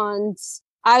 2 months,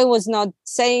 I was not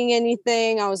saying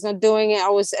anything. I was not doing it.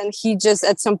 And he just,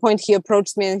 at some point he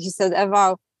approached me and he said,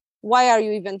 Eva, why are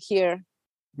you even here?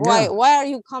 Why are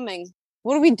you coming?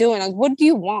 What are we doing? Like, what do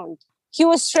you want? He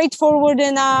was straightforward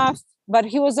enough, but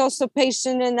he was also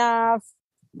patient enough.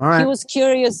 All right. He was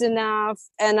curious enough.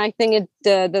 And I think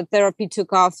the therapy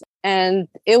took off and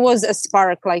it was a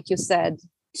spark, like you said,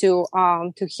 to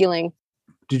healing.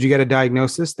 Did you get a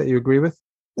diagnosis that you agree with?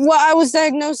 Well, I was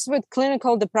diagnosed with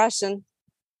clinical depression.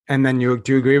 And then do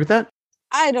you agree with that?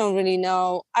 I don't really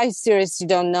know. I seriously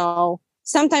don't know.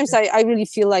 Sometimes I really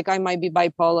feel like I might be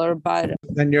bipolar, but...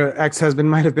 Then your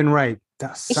ex-husband might have been right.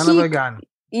 The son of a gun.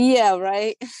 Yeah,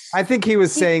 right. I think he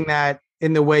was saying that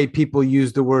in the way people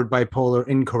use the word bipolar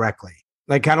incorrectly.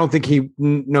 Like, I don't think he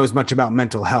knows much about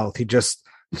mental health. He just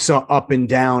saw up and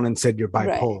down and said, you're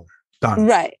bipolar. Right. Done.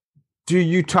 Right. Do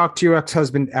you talk to your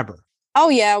ex-husband ever? Oh,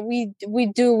 yeah, we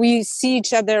do. We see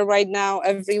each other right now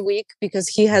every week because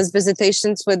he has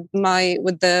visitations with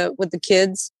the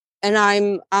kids. And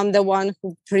I'm the one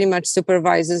who pretty much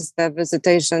supervises the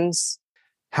visitations.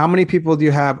 How many people do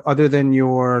you have other than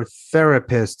your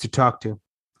therapist to talk to?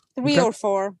 3 or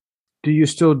 4. Do you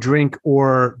still drink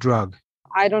or drug?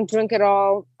 I don't drink at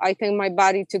all. I think my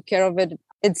body took care of it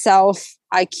itself.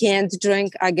 I can't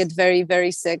drink. I get very,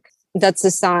 very sick. That's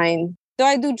a sign. Do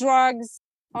I do drugs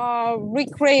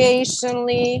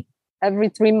recreationally every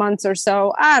 3 months or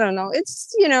so? I don't know.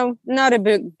 It's, not a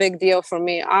big deal for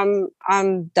me. I'm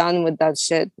done with that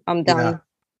shit. I'm done. Yeah.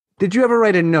 Did you ever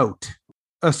write a note?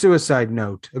 A suicide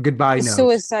note, a goodbye note?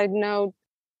 Suicide note.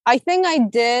 I think I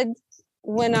did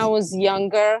when I was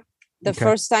younger. The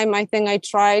first time I think I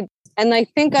tried. And I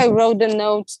think I wrote a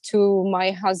note to my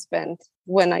husband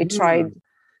when I tried.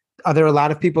 Are there a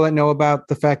lot of people that know about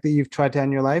the fact that you've tried to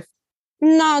end your life?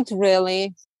 Not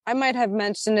really. I might have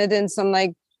mentioned it in some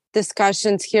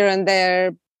discussions here and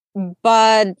there,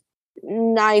 but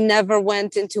I never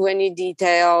went into any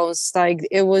details.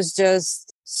 It was just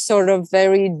sort of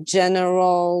very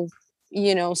general,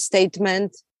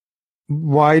 statement.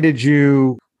 Why did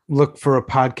you look for a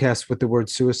podcast with the word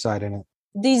suicide in it?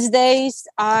 These days,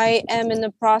 I am in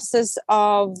the process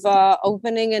of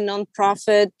opening a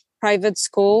nonprofit private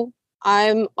school.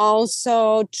 I'm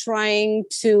also trying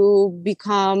to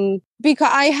because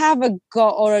I have a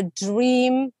goal or a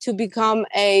dream to become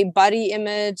a body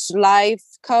image life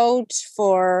coach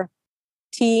for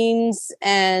teens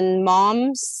and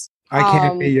moms. I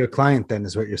can't be your client then,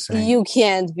 is what you're saying. You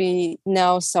can't be.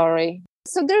 No, sorry.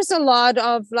 So there's a lot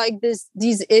of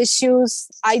these issues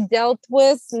I dealt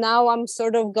with. Now I'm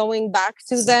sort of going back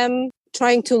to them,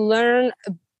 trying to learn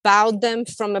about them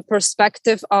from a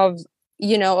perspective of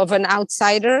an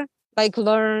outsider,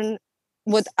 learn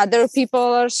what other people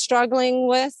are struggling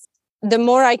with. The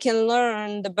more I can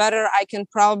learn, the better I can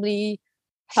probably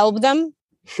help them.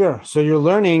 Sure. So you're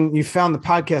learning, you found the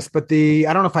podcast, but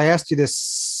I don't know if I asked you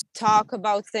this. Talk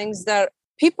about things that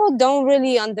people don't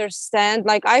really understand.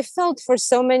 Like I felt for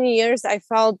so many years, I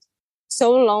felt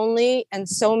so lonely and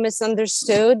so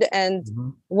misunderstood, and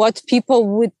what people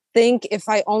would think if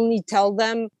I only tell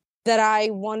them that I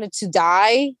wanted to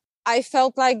die. I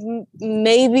felt like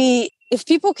maybe if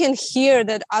people can hear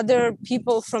that other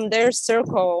people from their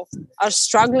circle are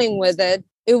struggling with it,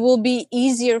 it will be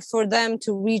easier for them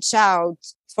to reach out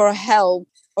for help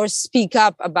or speak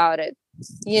up about it,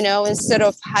 instead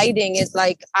of hiding it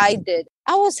like I did.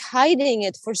 I was hiding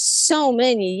it for so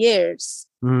many years,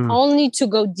 only to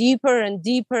go deeper and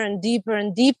deeper and deeper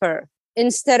and deeper,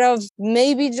 instead of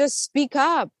maybe just speak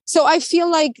up. So I feel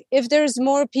like if there's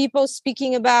more people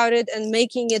speaking about it and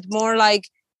making it more like,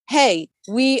 hey,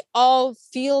 we all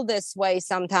feel this way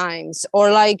sometimes,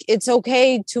 or like it's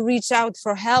okay to reach out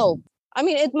for help. I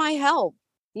mean, it might help.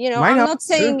 I'm not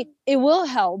saying it will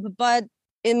help, but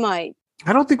it might.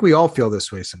 I don't think we all feel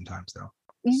this way sometimes, though.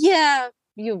 Yeah,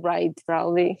 you're right,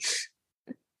 probably.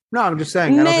 No, I'm just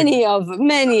saying.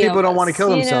 Many people don't want to kill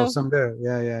themselves. Some do.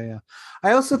 Yeah.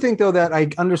 I also think, though, that I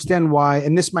understand why,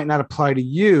 and this might not apply to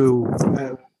you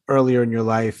earlier in your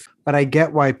life, but I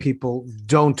get why people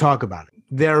don't talk about it.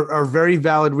 There are very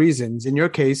valid reasons. In your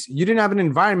case, you didn't have an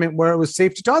environment where it was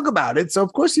safe to talk about it. So,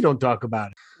 of course, you don't talk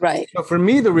about it. Right. So for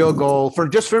me, the real goal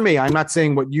for me, I'm not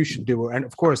saying what you should do. And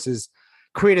of course, is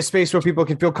create a space where people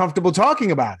can feel comfortable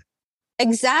talking about it.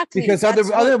 Exactly. Because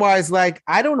otherwise, like,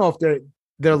 I don't know if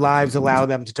their lives allow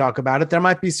them to talk about it. There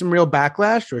might be some real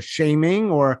backlash or shaming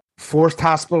or forced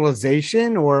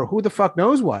hospitalization or who the fuck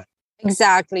knows what.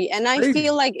 Exactly. And I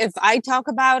feel like if I talk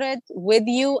about it with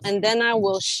you and then I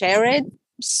will share it,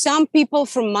 some people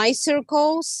from my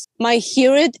circles might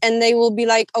hear it and they will be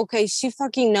like, okay, she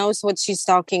fucking knows what she's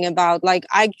talking about. Like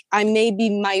I maybe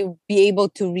might be able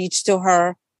to reach to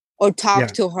her or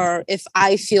talk to her if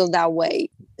I feel that way.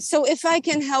 So if I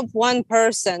can help one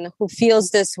person who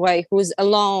feels this way, who's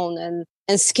alone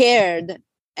and scared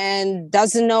and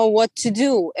doesn't know what to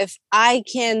do, if I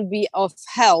can be of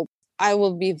help, I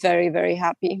will be very, very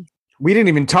happy. We didn't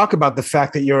even talk about the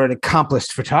fact that you're an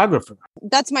accomplished photographer.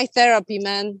 That's my therapy,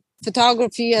 man.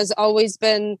 Photography has always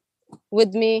been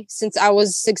with me since I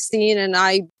was 16 and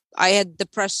I had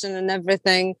depression and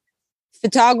everything.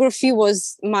 Photography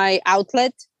was my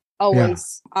outlet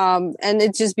always. And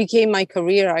it just became my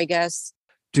career, I guess.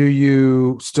 Do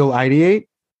you still ideate?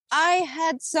 I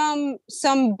had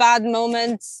some bad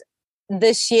moments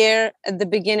this year, at the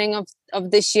beginning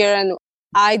of this year, and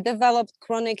I developed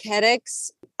chronic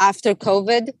headaches after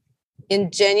COVID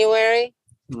in January.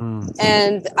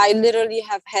 And I literally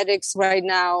have headaches right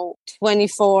now,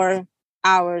 24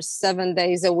 hours, 7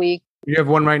 days a week. You have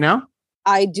one right now?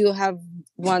 I do have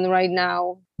one right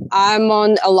now. I'm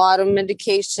on a lot of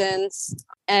medications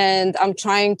and I'm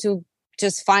trying to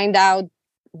just find out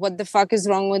what the fuck is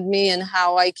wrong with me and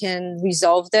how I can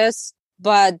resolve this.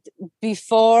 But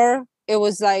before, it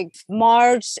was like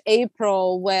March,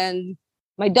 April, when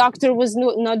my doctor was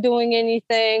not doing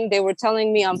anything. They were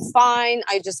telling me I'm fine.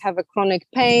 I just have a chronic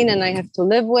pain and I have to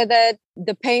live with it.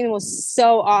 The pain was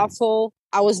so awful.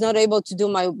 I was not able to do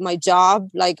my job.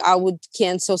 Like I would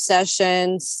cancel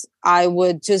sessions.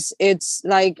 It's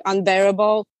like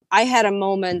unbearable. I had a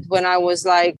moment when I was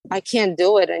like, I can't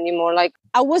do it anymore. Like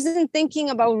I wasn't thinking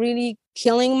about really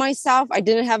killing myself. I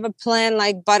didn't have a plan,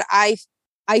 but I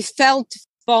felt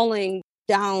falling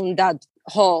down that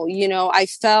hole, I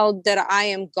felt that I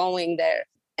am going there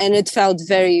and it felt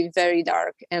very, very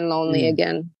dark and lonely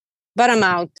again, but I'm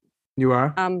out. You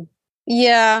are?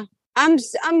 Yeah, I'm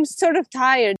sort of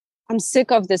tired. I'm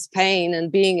sick of this pain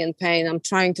and being in pain. I'm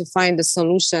trying to find a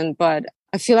solution, but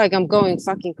I feel like I'm going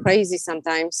fucking crazy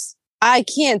sometimes. I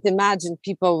can't imagine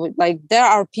people there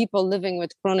are people living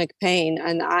with chronic pain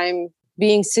and I'm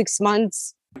being 6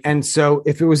 months. And so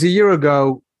if it was a year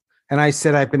ago, and I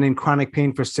said I've been in chronic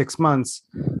pain for 6 months,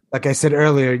 like I said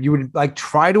earlier, you would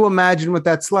try to imagine what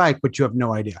that's like, but you have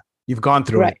no idea. You've gone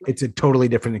through it. It's a totally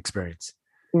different experience.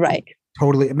 Right.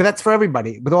 Totally. But that's for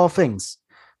everybody with all things,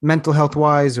 mental health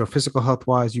wise or physical health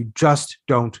wise. You just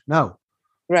don't know.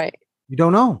 Right. You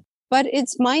don't know. But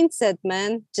it's mindset,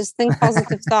 man. Just think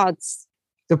positive thoughts.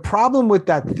 The problem with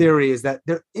that theory is that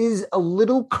there is a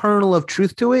little kernel of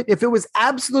truth to it. If it was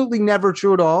absolutely never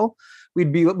true at all,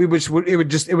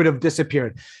 it would have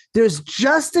disappeared. There's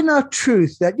just enough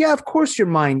truth that, yeah, of course your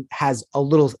mind has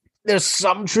there's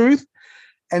some truth.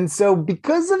 And so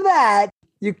because of that,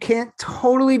 you can't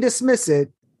totally dismiss it.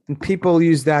 And people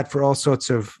use that for all sorts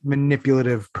of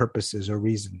manipulative purposes or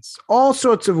reasons, all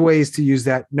sorts of ways to use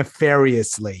that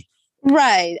nefariously.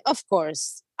 Right. Of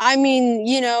course. I mean,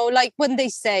 like when they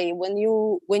say when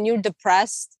you're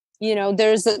depressed,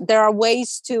 there are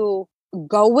ways to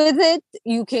go with it.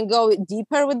 You can go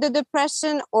deeper with the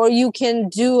depression, or you can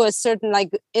do a certain, like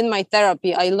in my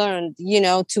therapy, I learned,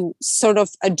 to sort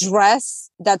of address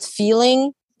that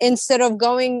feeling instead of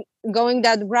going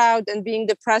that route and being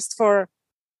depressed for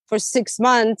 6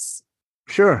 months.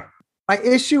 Sure. My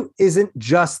issue isn't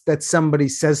just that somebody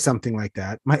says something like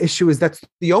that. My issue is that's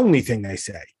the only thing they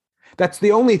say. That's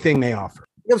the only thing they offer.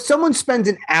 If someone spends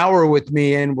an hour with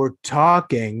me and we're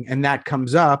talking and that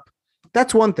comes up,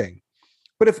 that's one thing.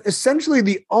 But if essentially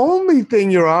the only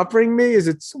thing you're offering me is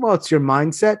it's your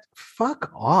mindset,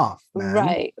 fuck off,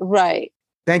 man. Right.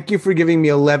 Thank you for giving me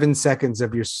 11 seconds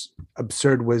of your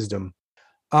absurd wisdom.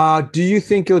 Do you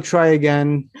think you'll try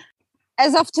again?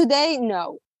 As of today,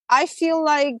 no. I feel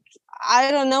like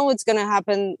I don't know what's going to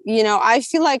happen. I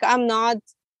feel like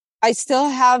I still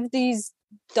have these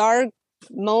dark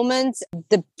moments.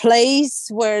 The place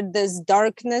where this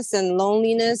darkness and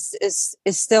loneliness is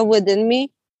still within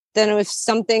me. Then if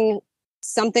something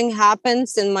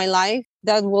happens in my life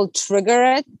that will trigger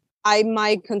it, I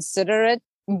might consider it.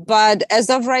 But as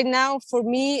of right now, for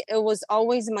me, it was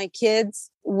always my kids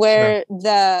were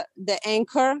the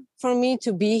anchor for me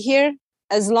to be here.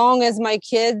 As long as my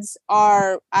kids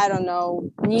are, I don't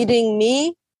know, needing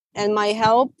me and my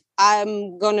help,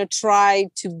 I'm going to try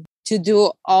to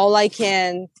do all I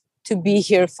can to be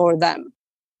here for them.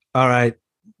 All right.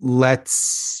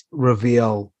 Let's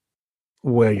reveal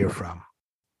where you're from.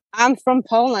 I'm from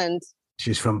Poland.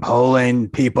 She's from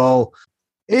Poland, people.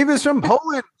 Eva's from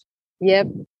Poland. Yep.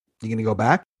 You going to go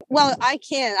back? Well, I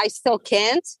still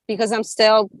can't because I'm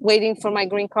still waiting for my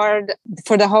green card.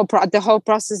 For the whole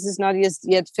process is not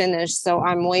yet finished, so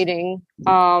I'm waiting.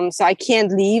 So I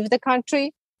can't leave the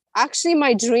country. Actually,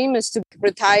 my dream is to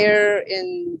retire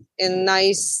in a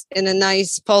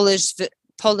nice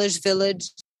Polish village.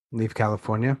 Leave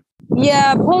California?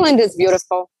 Yeah, Poland is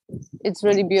beautiful. It's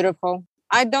really beautiful.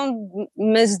 I don't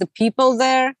miss the people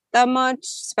there that much,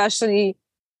 especially,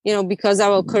 because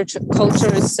our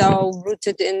culture is so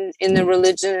rooted in the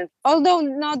religion. Although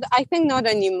I think not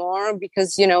anymore,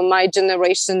 because, my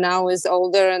generation now is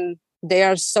older and they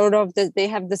are they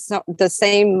have the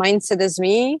same mindset as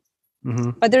me.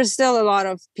 Mm-hmm. But there's still a lot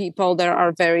of people that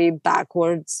are very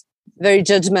backwards, very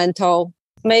judgmental.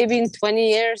 Maybe in 20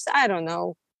 years, I don't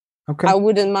know. Okay. I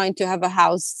wouldn't mind to have a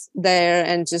house there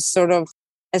and just sort of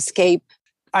escape.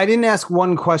 I didn't ask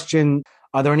one question.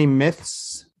 Are there any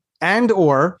myths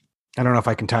or I don't know if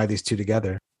I can tie these two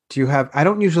together. I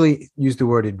don't usually use the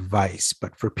word advice,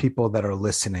 but for people that are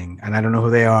listening and I don't know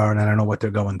who they are and I don't know what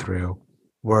they're going through,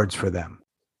 words for them.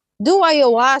 Do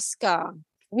ayahuasca.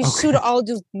 We should all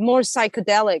do more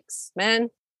psychedelics, man.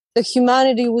 The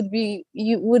humanity would be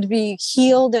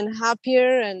healed and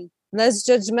happier and less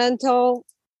judgmental.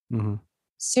 Mm-hmm.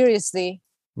 Seriously.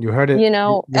 You heard it.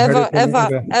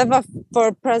 Eva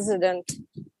for president.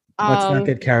 Let's not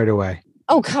get carried away.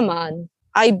 Oh, come on.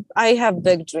 I have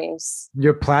big dreams.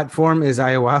 Your platform is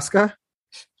ayahuasca?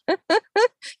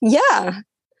 Yeah.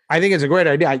 I think it's a great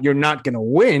idea. You're not going to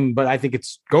win, but I think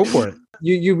go for it.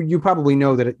 You probably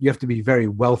know that you have to be very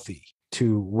wealthy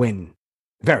to win.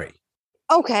 Very.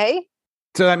 Okay.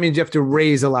 So that means you have to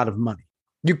raise a lot of money.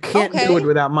 You can't do it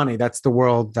without money. That's the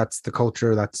world. That's the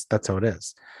culture. That's how it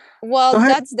is. Well,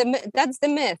 that's the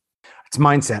myth. It's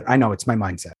mindset. I know it's my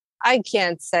mindset. I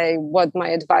can't say what my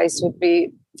advice would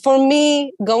be. For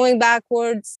me, going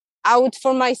backwards,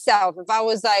 for myself, if I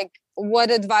was like,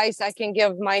 what advice I can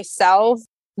give myself,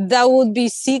 that would be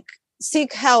seek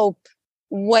help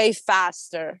way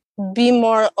faster. Be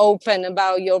more open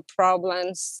about your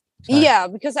problems. Sorry. Yeah,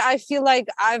 because I feel like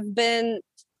I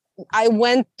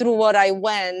went through what I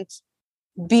went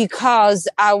because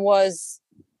I was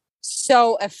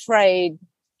so afraid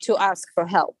to ask for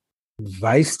help.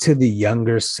 Advice to the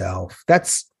younger self.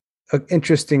 That's an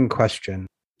interesting question.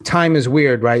 Time is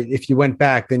weird, right? If you went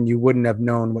back, then you wouldn't have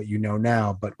known what you know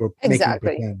now, but we're making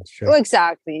pretend. Sure.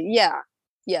 Exactly.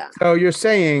 Yeah. So you're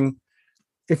saying,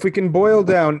 if we can boil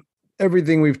down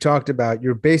everything we've talked about,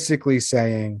 you're basically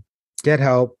saying, get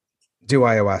help, do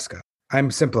ayahuasca.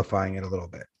 I'm simplifying it a little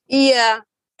bit. Yeah,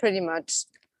 pretty much.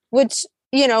 Which,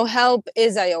 help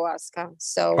is ayahuasca.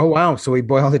 So. Oh, wow. So we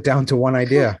boiled it down to one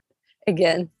idea.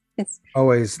 Again.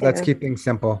 Let's keep things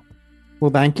simple. Well,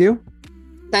 thank you.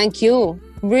 Thank you.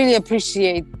 Really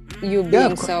appreciate you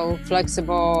being so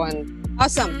flexible and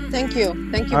awesome. Thank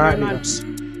you. Thank you very much.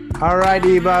 All right,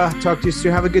 Eva. Talk to you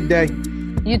soon. Have a good day.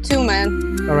 You too,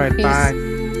 man. All right. Peace. Bye.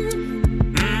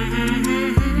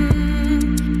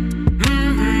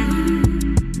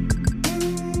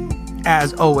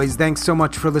 As always, thanks so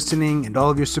much for listening and all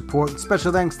of your support.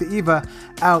 Special thanks to Eva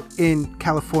out in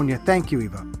California. Thank you,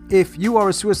 Eva. If you are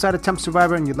a suicide attempt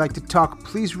survivor and you'd like to talk,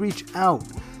 please reach out.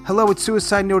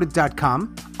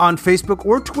 hello@suicidenoted.com, on Facebook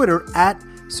or Twitter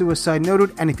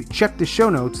 @suicidenoted. And if you check the show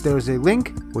notes, there is a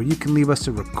link where you can leave us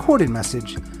a recorded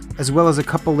message, as well as a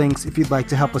couple links if you'd like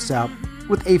to help us out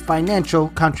with a financial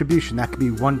contribution. That could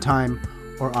be one time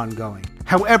or ongoing.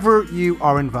 However you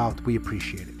are involved, we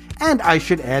appreciate it. And I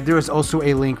should add, there is also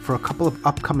a link for a couple of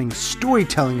upcoming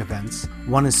storytelling events.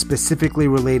 One is specifically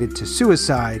related to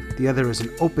suicide. The other is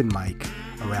an open mic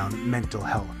around mental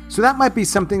health. So that might be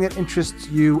something that interests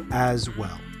you as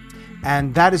well.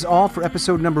 And that is all for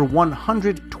episode number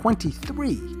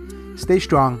 123. Stay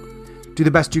strong. Do the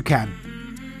best you can.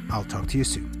 I'll talk to you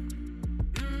soon.